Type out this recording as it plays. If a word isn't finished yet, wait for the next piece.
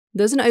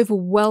There's an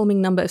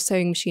overwhelming number of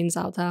sewing machines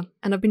out there,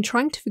 and I've been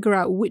trying to figure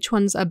out which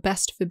ones are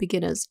best for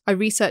beginners. I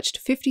researched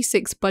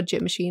 56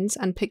 budget machines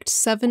and picked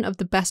 7 of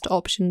the best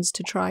options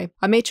to try.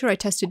 I made sure I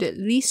tested at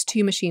least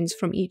 2 machines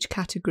from each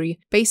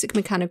category: basic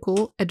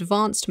mechanical,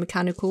 advanced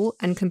mechanical,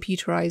 and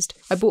computerized.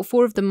 I bought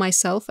 4 of them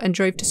myself and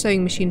drove to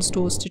sewing machine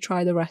stores to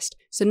try the rest,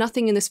 so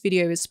nothing in this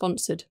video is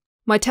sponsored.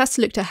 My tests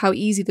looked at how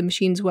easy the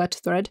machines were to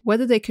thread,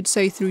 whether they could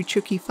sew through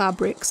tricky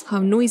fabrics, how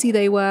noisy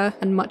they were,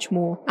 and much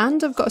more.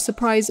 And I've got a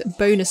surprise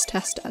bonus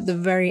test at the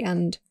very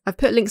end. I've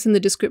put links in the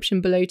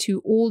description below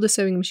to all the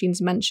sewing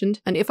machines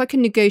mentioned, and if I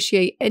can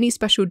negotiate any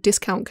special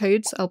discount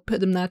codes, I'll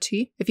put them there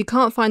too. If you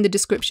can't find the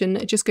description,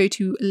 just go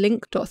to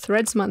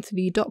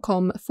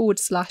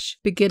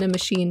link.threadsmonthly.com/beginner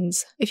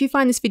machines. If you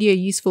find this video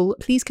useful,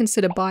 please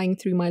consider buying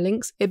through my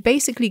links. It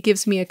basically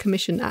gives me a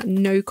commission at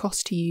no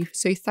cost to you,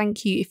 so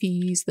thank you if you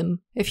use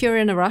them. If you're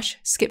in a rush,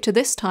 skip to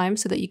this time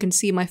so that you can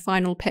see my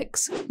final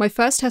picks. My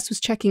first test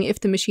was checking if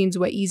the machines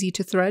were easy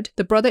to thread.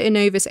 The Brother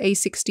innov-is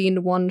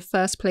A16 won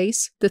first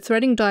place. The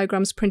threading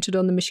diagrams printed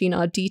on the machine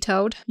are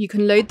detailed. You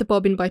can load the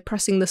bobbin by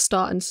pressing the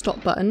start and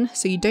stop button,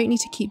 so you don't need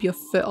to keep your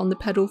foot on the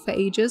pedal for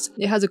ages.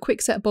 It has a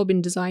quick set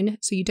bobbin design,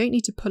 so you don't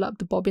need to pull up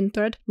the bobbin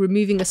thread,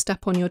 removing a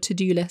step on your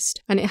to-do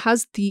list. And it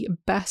has the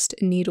best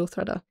needle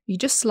threader. You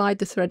just slide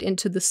the thread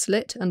into the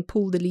slit and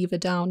pull the lever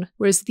down,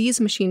 whereas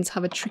these machines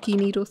have a tricky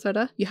needle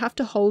threader. You have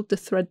to hold the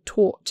thread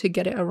taut to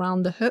get it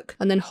around the hook,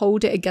 and then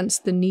hold it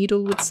against the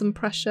needle with some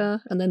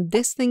pressure, and then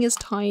this thing is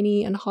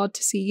tiny and hard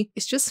to see.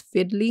 It's just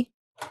fiddly.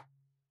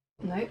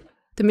 Nope.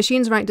 The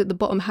machines ranked at the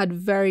bottom had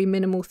very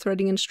minimal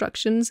threading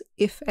instructions,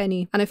 if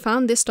any, and I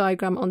found this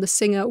diagram on the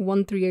Singer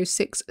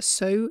 1306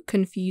 so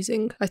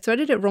confusing. I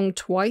threaded it wrong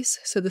twice,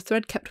 so the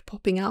thread kept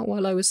popping out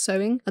while I was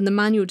sewing, and the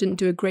manual didn't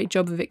do a great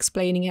job of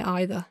explaining it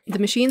either. The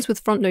machines with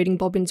front-loading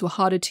bobbins were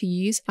harder to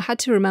use. I had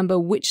to remember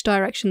which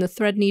direction the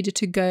thread needed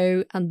to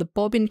go, and the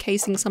bobbin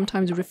casing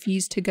sometimes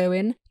refused to go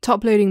in.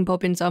 Top-loading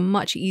bobbins are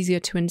much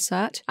easier to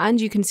insert, and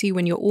you can see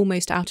when you're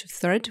almost out of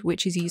thread,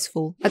 which is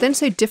useful. I then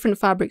sewed different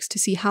fabrics to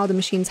see how the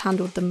machines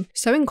handled them.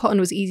 Sewing cotton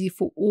was easy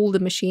for all the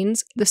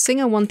machines. The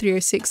Singer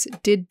 1306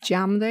 did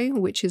jam though,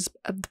 which is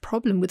the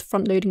problem with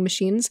front-loading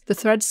machines. The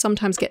threads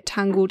sometimes get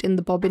tangled in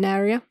the bobbin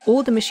area.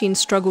 All the machines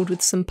struggled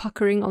with some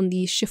puckering on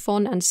the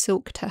chiffon and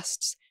silk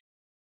tests.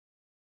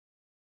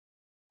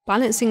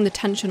 Balancing the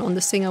tension on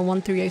the Singer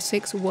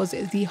 1306 was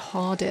the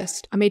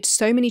hardest. I made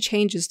so many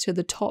changes to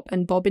the top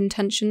and bobbin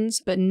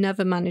tensions, but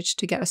never managed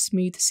to get a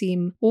smooth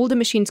seam. All the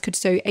machines could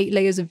sew 8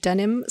 layers of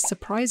denim,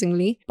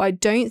 surprisingly, but I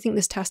don't think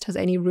this test has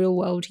any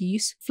real-world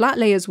use. Flat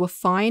layers were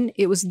fine,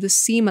 it was the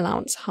seam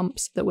allowance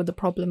humps that were the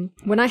problem.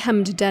 When I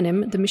hemmed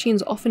denim, the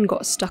machines often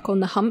got stuck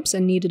on the humps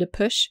and needed a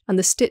push, and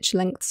the stitch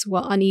lengths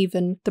were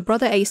uneven. The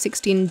Brother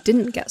A16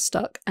 didn't get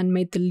stuck and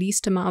made the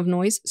least amount of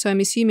noise, so I'm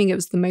assuming it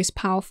was the most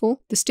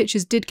powerful. The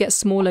stitches did get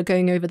smaller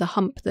going over the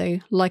hump though,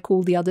 like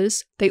all the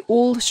others. They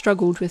all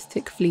struggled with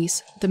thick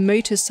fleece. The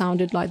motors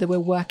sounded like they were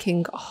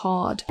working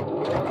hard.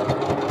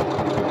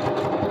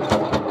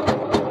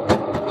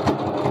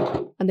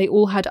 And they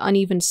all had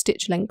uneven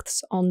stitch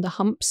lengths on the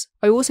humps.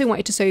 I also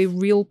wanted to sew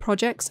real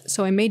projects,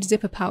 so I made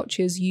zipper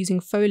pouches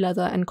using faux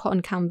leather and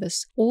cotton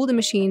canvas. All the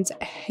machines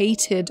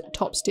hated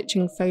top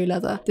stitching faux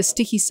leather. The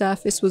sticky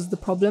surface was the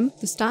problem.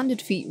 The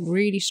standard feet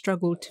really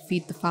struggled to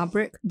feed the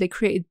fabric. They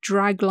created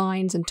drag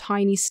lines and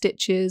tiny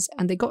stitches,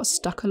 and they got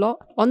stuck a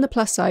lot. On the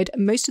plus side,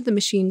 most of the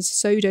machines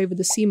sewed over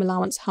the seam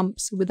allowance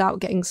humps without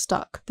getting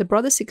stuck. The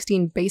Brother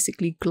 16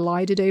 basically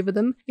glided over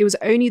them. It was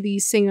only the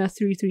Singer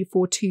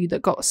 3342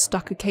 that got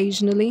stuck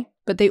occasionally,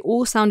 but they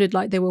all sounded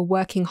like they were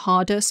working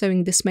harder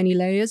sewing this many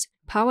layers.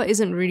 Power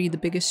isn't really the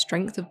biggest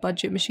strength of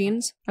budget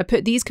machines. I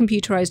put these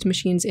computerized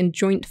machines in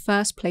joint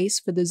first place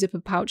for the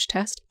zipper pouch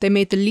test. They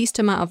made the least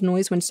amount of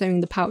noise when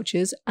sewing the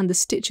pouches, and the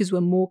stitches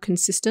were more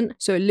consistent,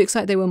 so it looks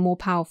like they were more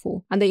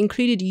powerful. And they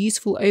included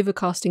useful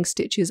overcasting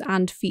stitches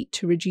and feet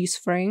to reduce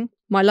fraying.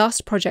 My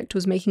last project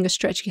was making a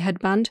stretchy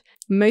headband.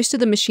 Most of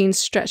the machines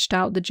stretched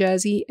out the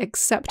jersey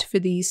except for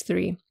these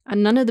 3.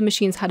 And none of the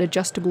machines had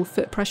adjustable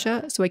foot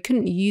pressure, so I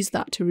couldn't use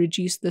that to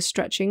reduce the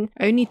stretching.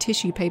 Only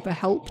tissue paper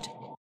helped.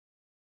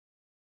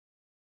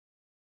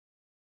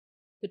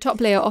 The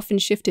top layer often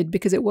shifted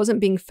because it wasn't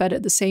being fed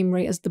at the same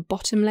rate as the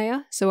bottom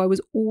layer, so I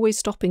was always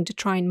stopping to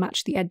try and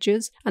match the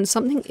edges, and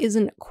something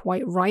isn't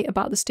quite right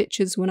about the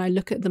stitches when I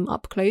look at them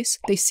up close.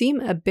 They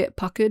seem a bit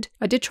puckered.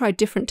 I did try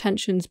different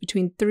tensions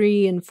between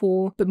 3 and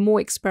 4, but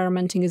more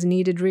experimenting is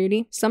needed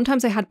really.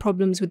 Sometimes I had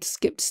problems with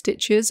skipped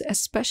stitches,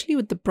 especially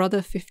with the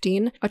Brother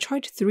 15. I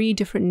tried 3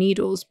 different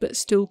needles but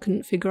still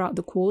couldn't figure out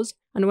the cause.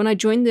 And when I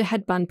joined the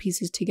headband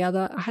pieces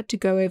together, I had to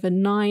go over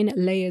 9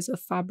 layers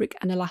of fabric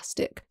and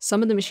elastic.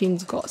 Some of the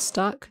machines got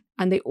stuck,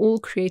 and they all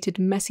created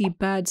messy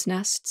bird's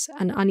nests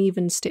and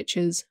uneven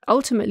stitches.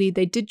 Ultimately,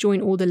 they did join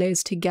all the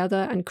layers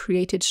together and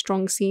created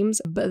strong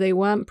seams, but they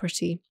weren't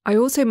pretty. I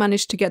also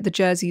managed to get the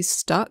jerseys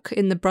stuck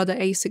in the Brother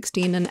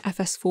A16 and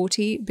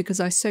FS40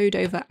 because I sewed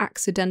over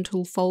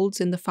accidental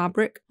folds in the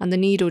fabric and the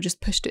needle just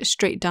pushed it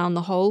straight down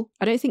the hole.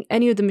 I don't think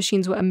any of the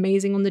machines were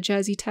amazing on the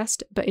jersey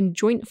test, but in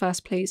joint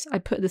first place, I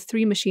put the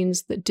 3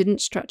 machines that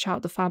didn't stretch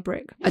out the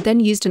fabric. I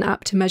then used an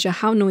app to measure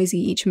how noisy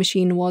each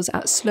machine was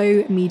at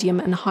slow, medium,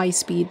 and high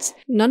speeds.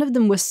 None of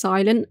them were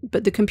silent,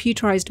 but the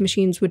computerized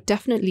machines were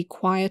definitely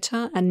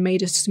quieter and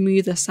made a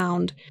smoother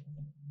sound.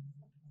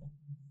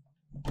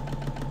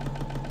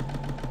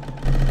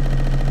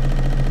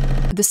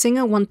 The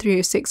Singer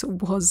 1306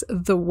 was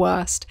the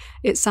worst.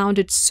 It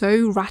sounded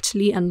so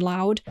rattly and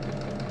loud.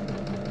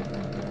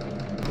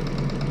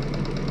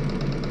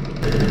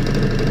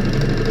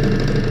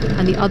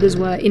 And the others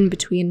were in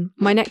between.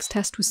 My next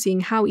test was seeing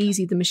how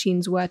easy the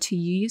machines were to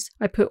use.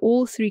 I put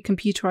all 3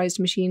 computerized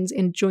machines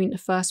in joint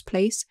first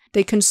place.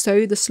 They can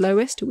sew the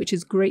slowest, which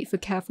is great for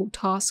careful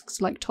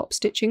tasks like top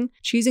stitching.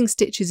 Choosing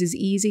stitches is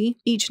easy.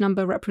 Each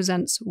number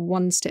represents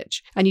 1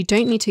 stitch, and you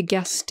don't need to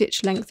guess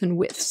stitch length and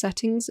width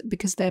settings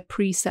because they're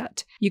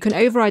preset. You can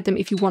override them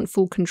if you want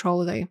full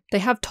control though. They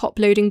have top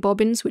loading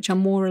bobbins, which are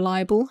more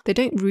reliable. They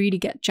don't really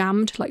get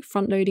jammed like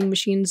front loading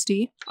machines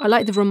do. I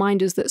like the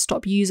reminders that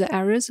stop user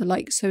errors,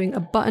 like sewing a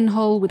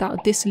buttonhole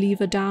without this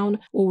lever down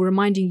or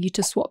reminding you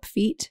to swap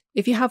feet.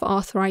 If you have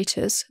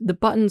arthritis, the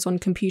buttons on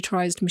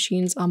computerized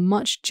machines are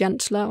much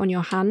gentler on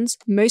your hands.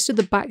 Most of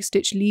the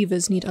backstitch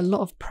levers need a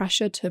lot of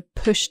pressure to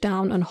push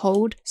down and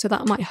hold, so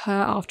that might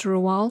hurt after a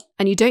while.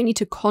 And you don't need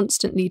to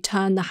constantly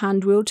turn the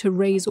hand wheel to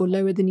raise or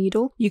lower the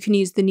needle. You can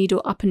use the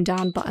needle up and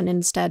down button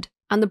instead.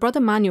 And the Brother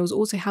manuals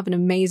also have an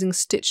amazing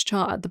stitch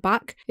chart at the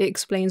back. It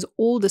explains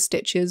all the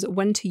stitches,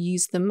 when to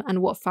use them,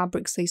 and what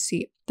fabrics they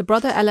suit. The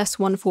Brother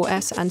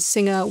LS14S and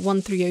Singer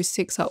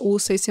 1306 are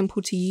also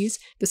simple to use.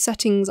 The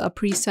settings are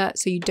preset,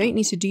 so you don't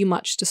need to do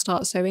much to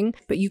start sewing,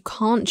 but you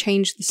can't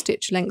change the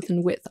stitch length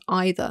and width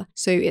either,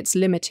 so it's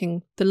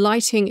limiting. The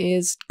lighting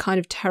is kind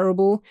of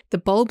terrible. The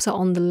bulbs are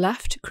on the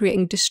left,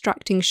 creating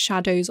distracting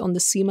shadows on the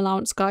seam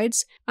allowance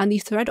guides, and the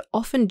thread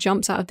often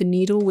jumps out of the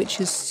needle,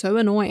 which is so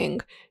annoying.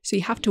 So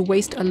you have to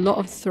waste a lot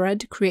of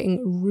thread,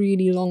 creating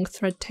really long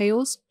thread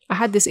tails. I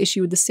had this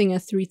issue with the Singer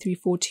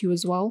 3342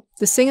 as well.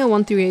 The Singer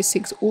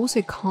 1306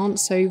 also can't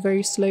sew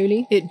very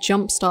slowly. It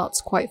jump starts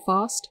quite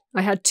fast.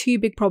 I had 2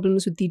 big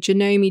problems with the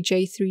Janome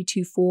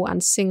J324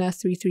 and Singer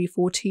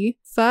 3342.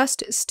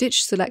 First,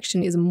 stitch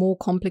selection is more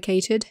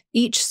complicated.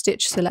 Each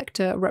stitch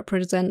selector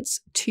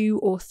represents 2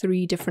 or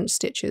 3 different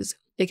stitches.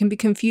 It can be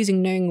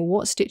confusing knowing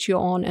what stitch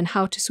you're on and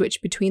how to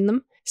switch between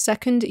them.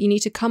 Second, you need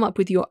to come up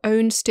with your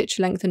own stitch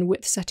length and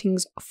width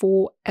settings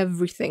for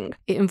everything.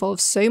 It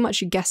involves so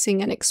much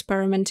guessing and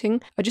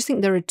experimenting. I just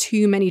think there are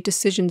too many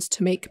decisions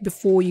to make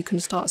before you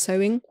can start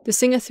sewing. The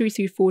Singer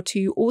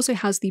 3342 also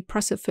has the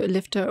presser foot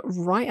lifter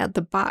right at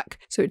the back,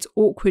 so it's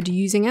awkward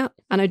using it.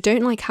 And I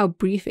don't like how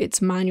brief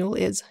its manual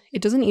is.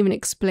 It doesn't even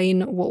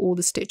explain what all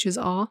the stitches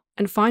are.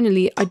 And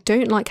finally, I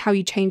don't like how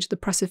you change the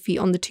presser feet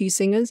on the 2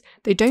 Singers.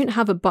 They don't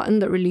have a button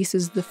that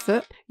releases the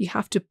foot. You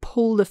have to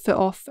pull the foot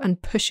off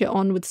and push it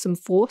on with some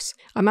force.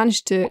 I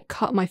managed to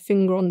cut my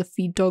finger on the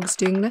feed dogs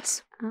doing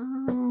this.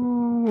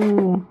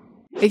 Ow.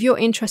 If you're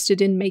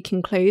interested in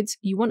making clothes,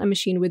 you want a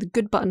machine with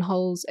good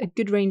buttonholes, a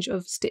good range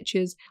of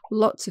stitches,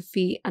 lots of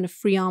feet, and a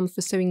free arm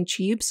for sewing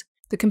tubes.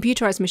 The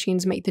computerized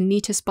machines make the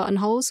neatest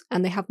buttonholes,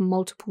 and they have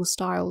multiple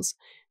styles.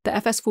 The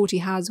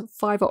FS40 has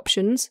 5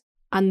 options,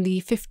 and the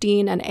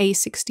 15 and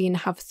A16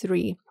 have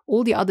 3.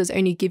 All the others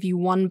only give you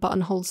 1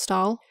 buttonhole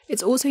style.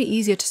 It's also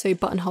easier to sew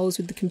buttonholes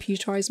with the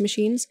computerized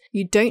machines.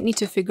 You don't need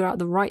to figure out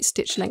the right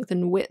stitch length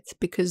and width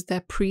because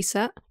they're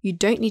preset. You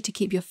don't need to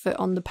keep your foot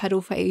on the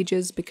pedal for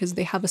ages because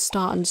they have a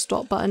start and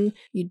stop button.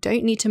 You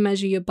don't need to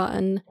measure your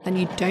button, and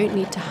you don't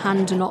need to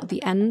hand knot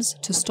the ends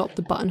to stop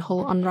the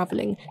buttonhole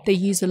unraveling. They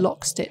use a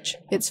lock stitch.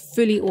 It's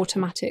fully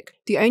automatic.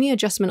 The only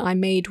adjustment I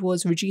made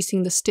was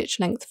reducing the stitch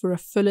length for a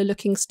fuller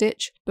looking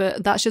stitch,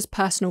 but that's just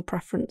personal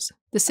preference.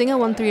 The Singer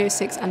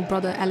 1306 and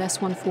Brother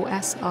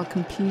LS14S are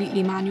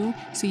completely manual,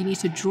 so you need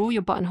to draw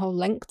your buttonhole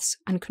lengths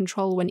and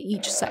control when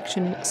each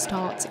section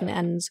starts and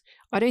ends.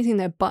 I don't think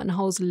their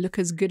buttonholes look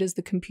as good as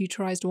the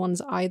computerized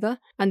ones either,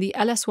 and the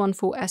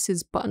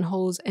LS14S's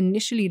buttonholes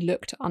initially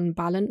looked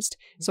unbalanced,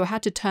 so I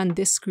had to turn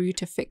this screw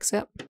to fix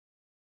it.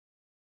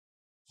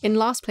 In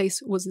last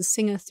place was the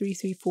Singer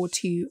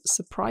 3342,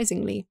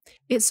 surprisingly.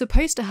 It's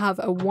supposed to have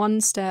a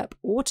 1-step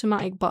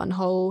automatic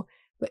buttonhole,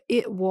 but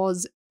it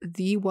was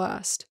the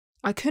worst.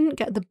 I couldn't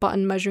get the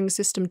button measuring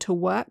system to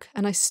work,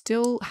 and I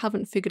still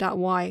haven't figured out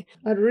why.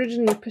 I'd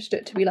originally pushed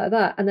it to be like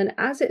that, and then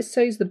as it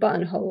sews the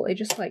buttonhole, it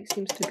just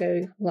seems to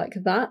go like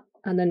that,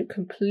 and then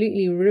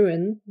completely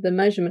ruin the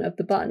measurement of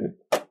the button.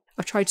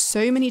 I've tried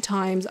so many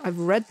times, I've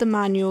read the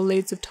manual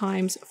loads of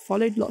times,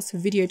 followed lots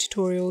of video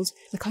tutorials,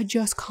 I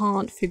just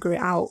can't figure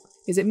it out.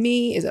 Is it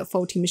me? Is it a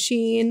faulty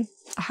machine?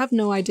 I have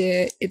no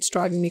idea, it's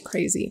driving me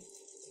crazy.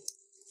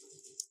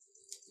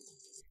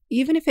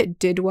 Even if it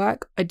did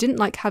work, I didn't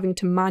like having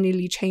to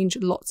manually change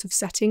lots of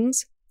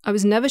settings. I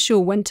was never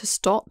sure when to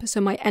stop, so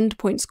my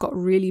endpoints got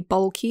really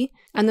bulky,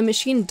 and the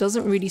machine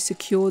doesn't really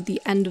secure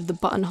the end of the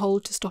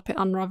buttonhole to stop it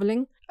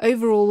unraveling.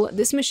 Overall,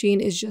 this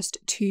machine is just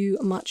too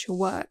much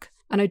work,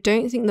 and I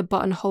don't think the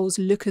buttonholes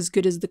look as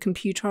good as the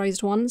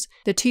computerized ones.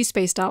 They're too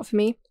spaced out for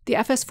me. The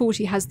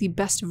FS40 has the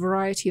best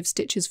variety of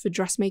stitches for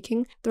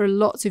dressmaking. There are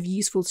lots of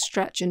useful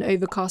stretch and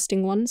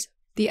overcasting ones.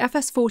 The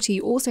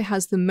FS40 also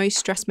has the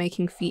most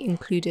dressmaking feet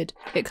included.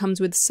 It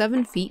comes with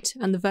 7 feet,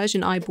 and the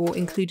version I bought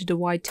included a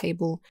wide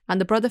table, and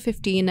the Brother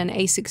 15 and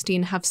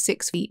A16 have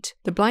 6 feet.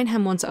 The blind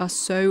hem ones are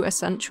so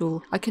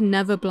essential. I can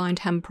never blind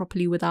hem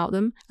properly without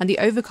them, and the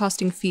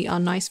overcasting feet are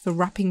nice for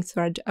wrapping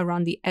thread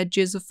around the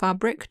edges of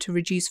fabric to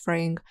reduce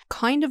fraying,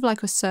 kind of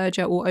like a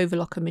serger or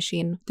overlocker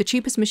machine. The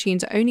cheapest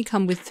machines only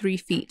come with 3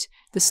 feet,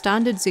 the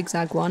standard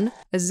zigzag one,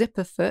 a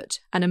zipper foot,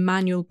 and a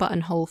manual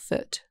buttonhole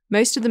foot.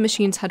 Most of the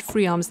machines had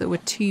free arms that were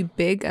too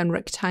big and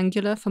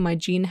rectangular for my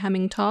jean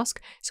hemming task,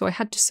 so I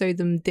had to sew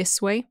them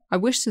this way. I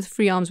wish the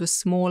free arms were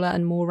smaller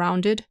and more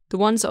rounded. The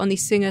ones on the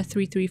Singer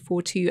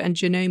 3342 and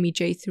Janome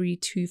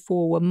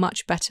J324 were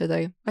much better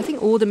though. I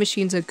think all the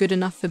machines are good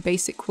enough for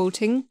basic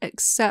quilting,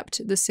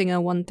 except the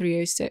Singer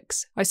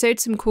 1306. I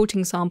sewed some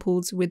quilting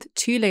samples with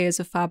 2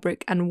 layers of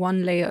fabric and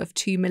 1 layer of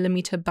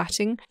 2mm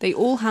batting. They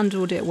all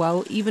handled it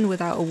well, even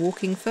without a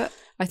walking foot.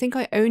 I think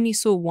I only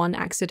saw 1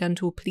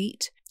 accidental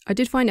pleat. I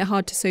did find it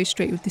hard to sew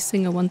straight with the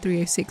Singer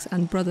 1306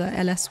 and Brother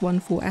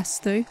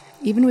LS14S though.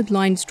 Even with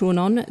lines drawn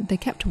on, they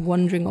kept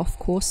wandering off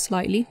course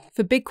slightly.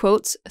 For big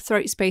quilts,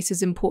 throat space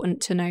is important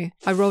to know.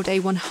 I rolled a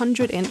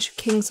 100-inch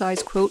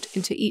king-size quilt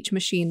into each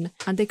machine,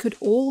 and they could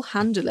all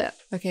handle it.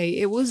 Okay,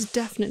 it was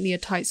definitely a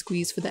tight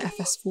squeeze for the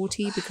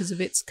FS40 because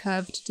of its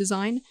curved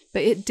design,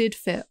 but it did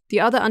fit. The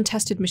other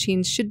untested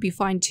machines should be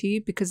fine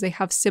too because they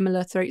have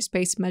similar throat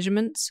space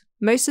measurements.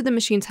 Most of the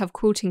machines have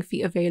quilting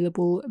feet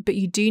available, but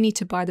you do need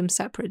to buy them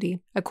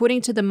separately.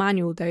 According to the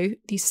manual though,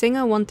 the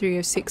Singer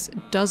 1306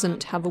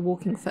 doesn't have a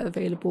walking foot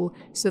available,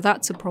 so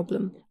that's a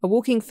problem. A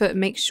walking foot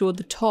makes sure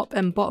the top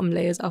and bottom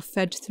layers are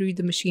fed through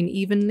the machine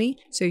evenly,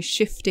 so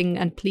shifting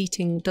and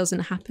pleating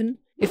doesn't happen.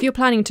 If you're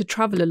planning to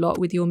travel a lot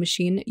with your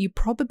machine, you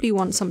probably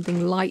want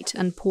something light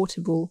and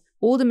portable.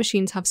 All the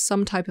machines have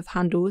some type of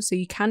handle, so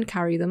you can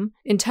carry them.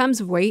 In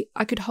terms of weight,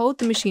 I could hold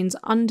the machines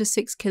under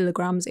 6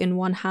 kilograms in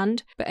one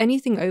hand, but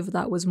anything over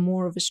that was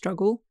more of a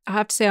struggle. I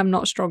have to say I'm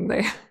not strong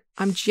though.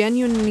 I'm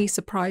genuinely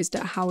surprised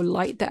at how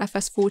light the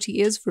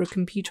FS40 is for a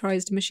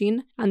computerized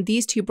machine, and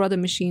these 2 Brother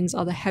machines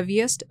are the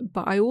heaviest,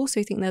 but I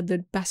also think they're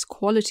the best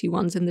quality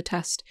ones in the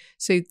test,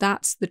 so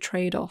that's the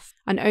trade-off.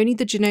 And only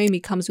the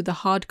Janome comes with a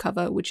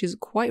hardcover, which is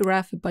quite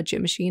rare for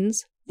budget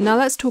machines. Now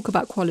let's talk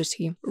about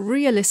quality.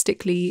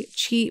 Realistically,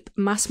 cheap,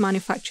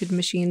 mass-manufactured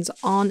machines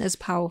aren't as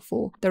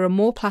powerful. There are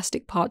more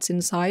plastic parts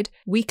inside,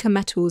 weaker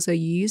metals are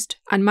used,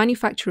 and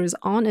manufacturers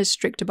aren't as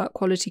strict about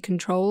quality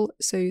control,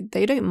 so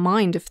they don't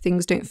mind if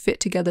things don't fit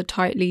together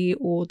tightly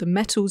or the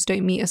metals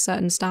don't meet a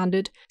certain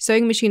standard.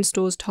 Sewing machine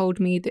stores told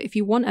me that if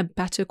you want a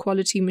better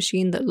quality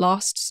machine that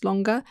lasts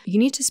longer, you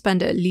need to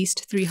spend at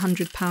least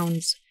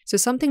 £300. So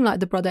something like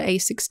the Brother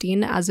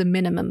A16 as a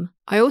minimum.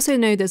 I also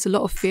know there's a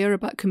lot of fear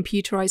about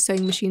computerized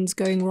sewing machines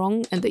going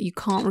wrong and that you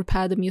can't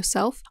repair them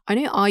yourself. I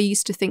know I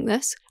used to think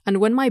this, and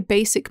when my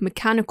basic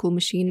mechanical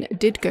machine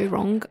did go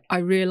wrong, I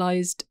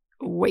realized,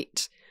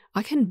 wait,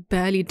 I can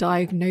barely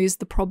diagnose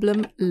the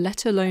problem,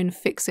 let alone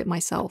fix it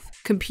myself.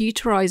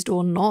 Computerized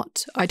or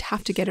not, I'd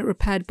have to get it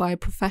repaired by a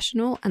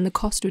professional and the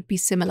cost would be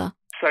similar.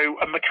 So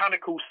a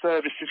mechanical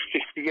service is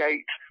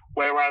 58,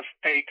 whereas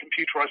a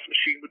computerized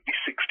machine would be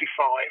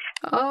 65.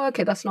 Oh,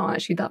 okay, that's not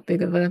actually that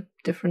big of a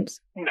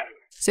difference. No.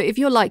 So if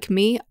you're like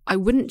me, I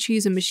wouldn't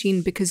choose a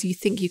machine because you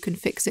think you can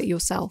fix it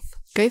yourself.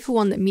 Go for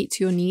one that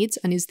meets your needs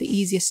and is the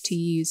easiest to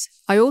use.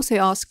 I also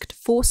asked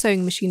 4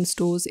 sewing machine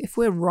stores if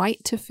we're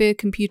right to fear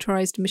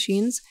computerized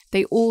machines.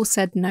 They all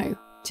said no.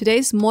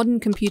 Today's modern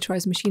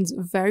computerized machines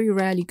very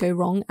rarely go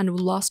wrong and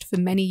will last for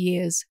many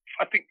years.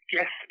 I think,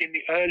 yes, in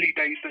the early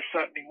days there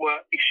certainly were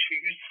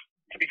issues,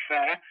 to be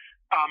fair,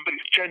 but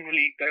it's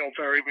generally they are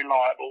very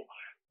reliable.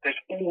 There's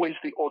always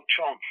the odd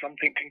chance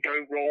something can go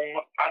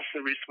wrong, as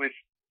there is with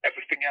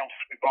everything else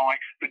we buy.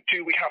 But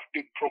do we have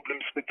big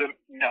problems with them?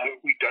 No,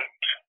 we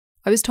don't.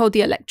 I was told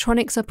the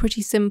electronics are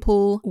pretty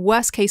simple.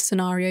 Worst case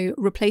scenario,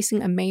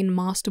 replacing a main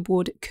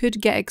masterboard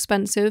could get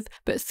expensive,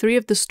 but 3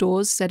 of the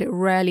stores said it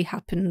rarely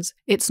happens.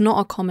 It's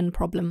not a common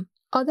problem.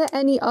 Are there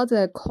any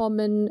other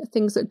common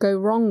things that go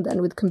wrong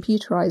then with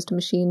computerized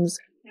machines?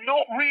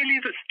 Not really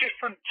that's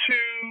different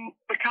to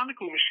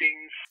mechanical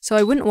machines. So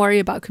I wouldn't worry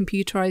about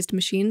computerized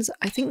machines.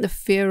 I think the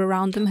fear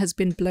around them has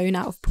been blown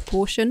out of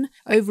proportion.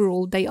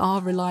 Overall, they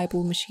are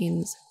reliable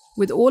machines.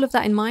 With all of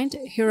that in mind,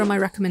 here are my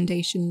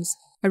recommendations.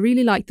 I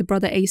really like the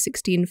Brother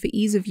A16 for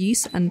ease of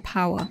use and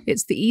power.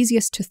 It's the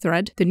easiest to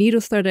thread. The needle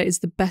threader is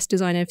the best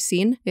design I've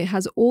seen. It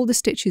has all the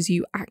stitches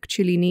you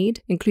actually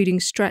need, including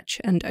stretch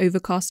and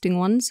overcasting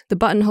ones. The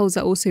buttonholes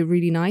are also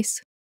really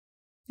nice.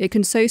 It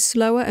can sew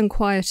slower and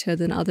quieter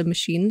than other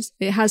machines.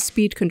 It has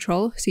speed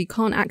control, so you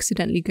can't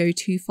accidentally go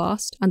too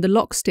fast, and the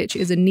lock stitch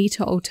is a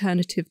neater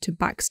alternative to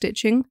back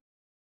stitching.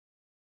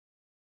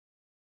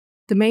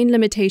 The main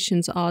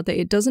limitations are that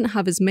it doesn't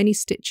have as many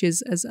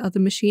stitches as other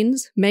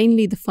machines,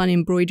 mainly the fun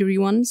embroidery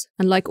ones,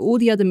 and like all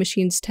the other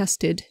machines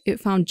tested,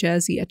 it found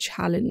jersey a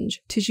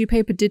challenge. Tissue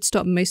paper did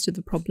stop most of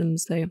the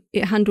problems though.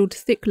 It handled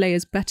thick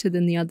layers better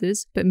than the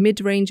others, but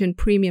mid-range and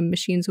premium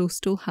machines will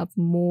still have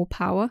more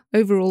power.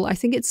 Overall, I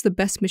think it's the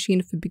best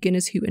machine for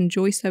beginners who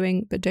enjoy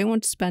sewing but don't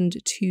want to spend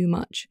too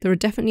much. There are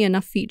definitely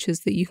enough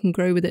features that you can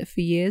grow with it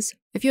for years.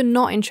 If you're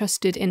not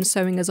interested in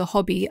sewing as a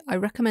hobby, I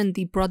recommend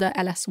the Brother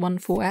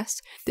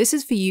LS14S. This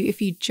is for you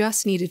if you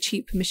just need a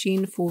cheap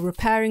machine for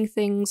repairing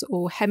things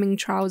or hemming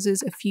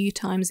trousers a few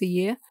times a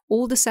year.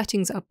 All the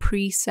settings are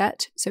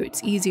preset, so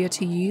it's easier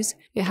to use.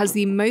 It has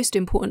the most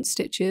important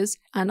stitches,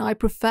 and I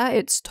prefer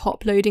its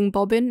top-loading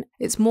bobbin.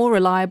 It's more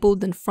reliable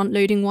than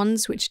front-loading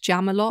ones, which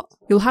jam a lot.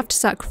 You'll have to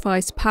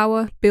sacrifice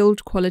power,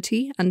 build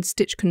quality, and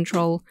stitch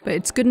control, but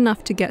it's good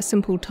enough to get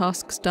simple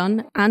tasks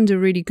done and a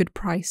really good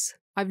price.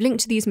 I've linked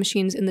to these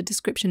machines in the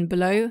description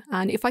below,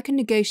 and if I can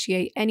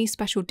negotiate any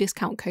special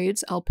discount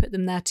codes, I'll put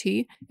them there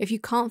too. If you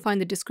can't find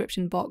the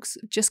description box,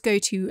 just go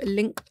to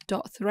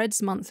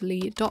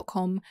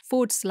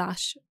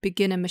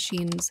link.threadsmonthly.com/beginner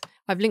machines.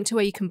 I've linked to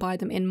where you can buy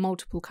them in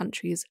multiple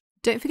countries.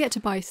 Don't forget to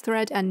buy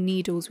thread and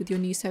needles with your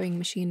new sewing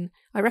machine.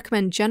 I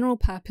recommend general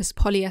purpose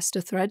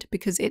polyester thread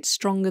because it's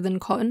stronger than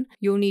cotton.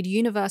 You'll need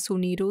universal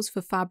needles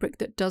for fabric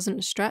that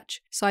doesn't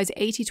stretch. Size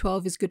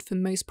 80-12 is good for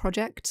most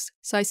projects.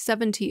 Size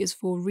 70 is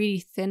for really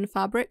thin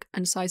fabric,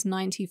 and size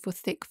 90 for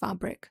thick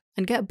fabric.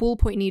 And get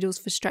ballpoint needles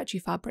for stretchy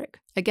fabric.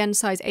 Again,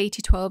 size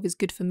 80-12 is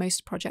good for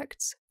most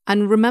projects.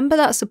 And remember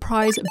that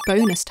surprise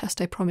bonus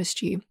test I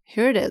promised you?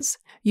 Here it is.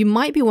 You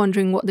might be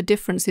wondering what the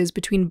difference is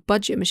between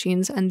budget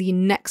machines and the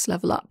next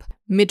level up,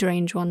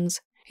 mid-range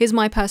ones. Here's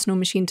my personal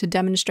machine to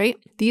demonstrate.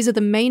 These are the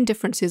main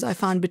differences I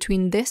found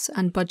between this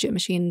and budget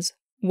machines.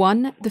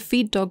 1. The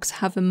feed dogs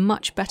have a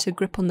much better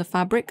grip on the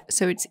fabric,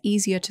 so it's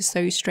easier to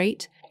sew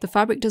straight. The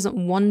fabric doesn't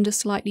wander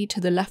slightly to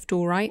the left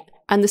or right,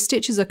 and the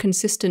stitches are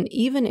consistent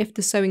even if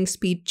the sewing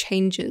speed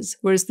changes,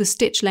 whereas the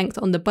stitch length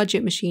on the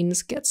budget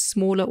machines gets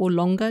smaller or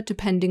longer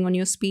depending on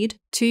your speed.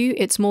 2.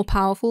 It's more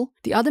powerful.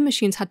 The other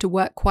machines had to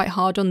work quite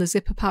hard on the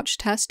zipper pouch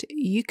test.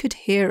 You could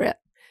hear it,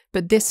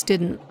 but this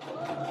didn't.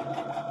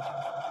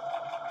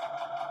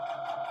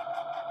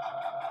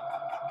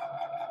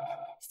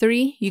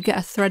 3. You get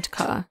a thread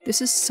cutter.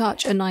 This is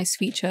such a nice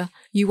feature.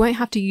 You won't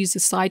have to use the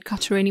side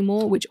cutter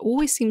anymore, which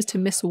always seems to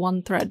miss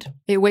one thread.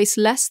 It wastes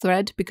less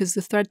thread because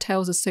the thread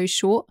tails are so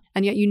short,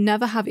 and yet you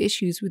never have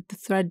issues with the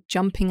thread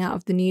jumping out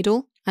of the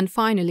needle. And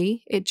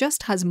finally, it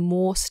just has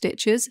more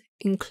stitches,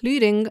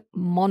 including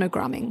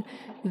monogramming.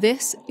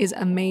 This is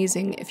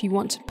amazing if you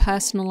want to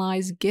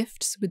personalize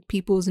gifts with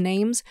people's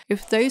names.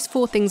 If those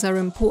 4 things are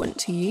important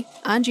to you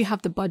and you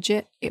have the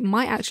budget, it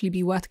might actually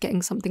be worth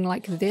getting something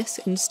like this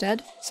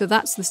instead. So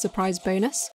that's the surprise bonus.